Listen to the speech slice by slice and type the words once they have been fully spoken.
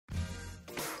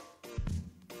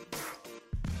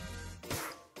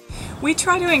We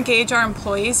try to engage our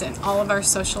employees in all of our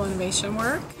social innovation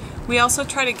work. We also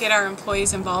try to get our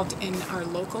employees involved in our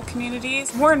local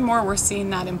communities. More and more we're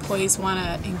seeing that employees want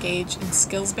to engage in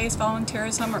skills-based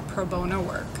volunteerism or pro bono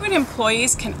work. When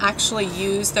employees can actually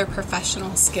use their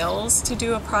professional skills to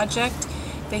do a project,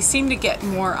 they seem to get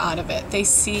more out of it. They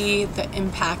see the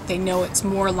impact. They know it's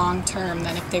more long-term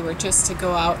than if they were just to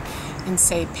go out and,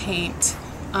 say, paint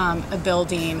a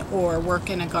building or work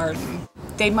in a garden.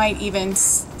 They might even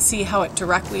see how it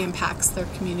directly impacts their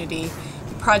community.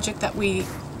 The project that we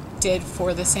did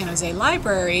for the San Jose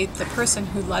Library, the person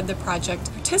who led the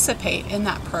project participate in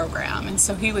that program, and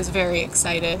so he was very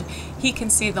excited. He can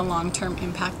see the long-term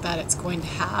impact that it's going to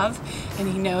have,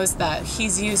 and he knows that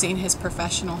he's using his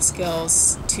professional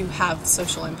skills to have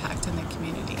social impact in the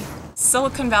community.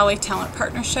 Silicon Valley Talent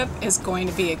Partnership is going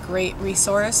to be a great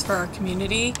resource for our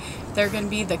community. They're going to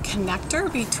be the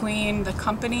connector between the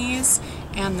companies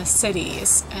and the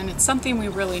cities, and it's something we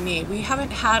really need. We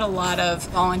haven't had a lot of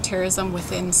volunteerism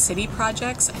within city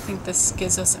projects. I think this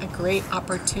gives us a great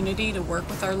opportunity to work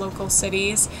with our local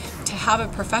cities, to have a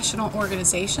professional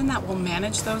organization that will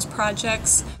manage those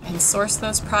projects and source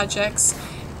those projects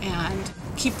and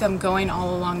keep them going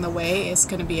all along the way is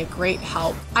going to be a great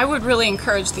help. I would really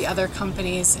encourage the other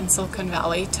companies in Silicon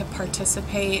Valley to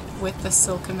participate with the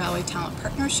Silicon Valley Talent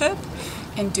Partnership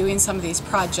in doing some of these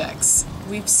projects.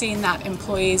 We've seen that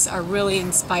employees are really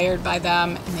inspired by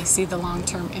them and they see the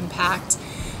long-term impact.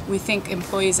 We think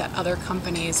employees at other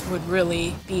companies would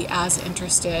really be as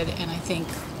interested, and I think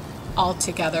all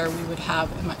together we would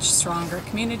have a much stronger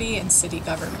community and city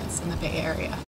governments in the Bay Area.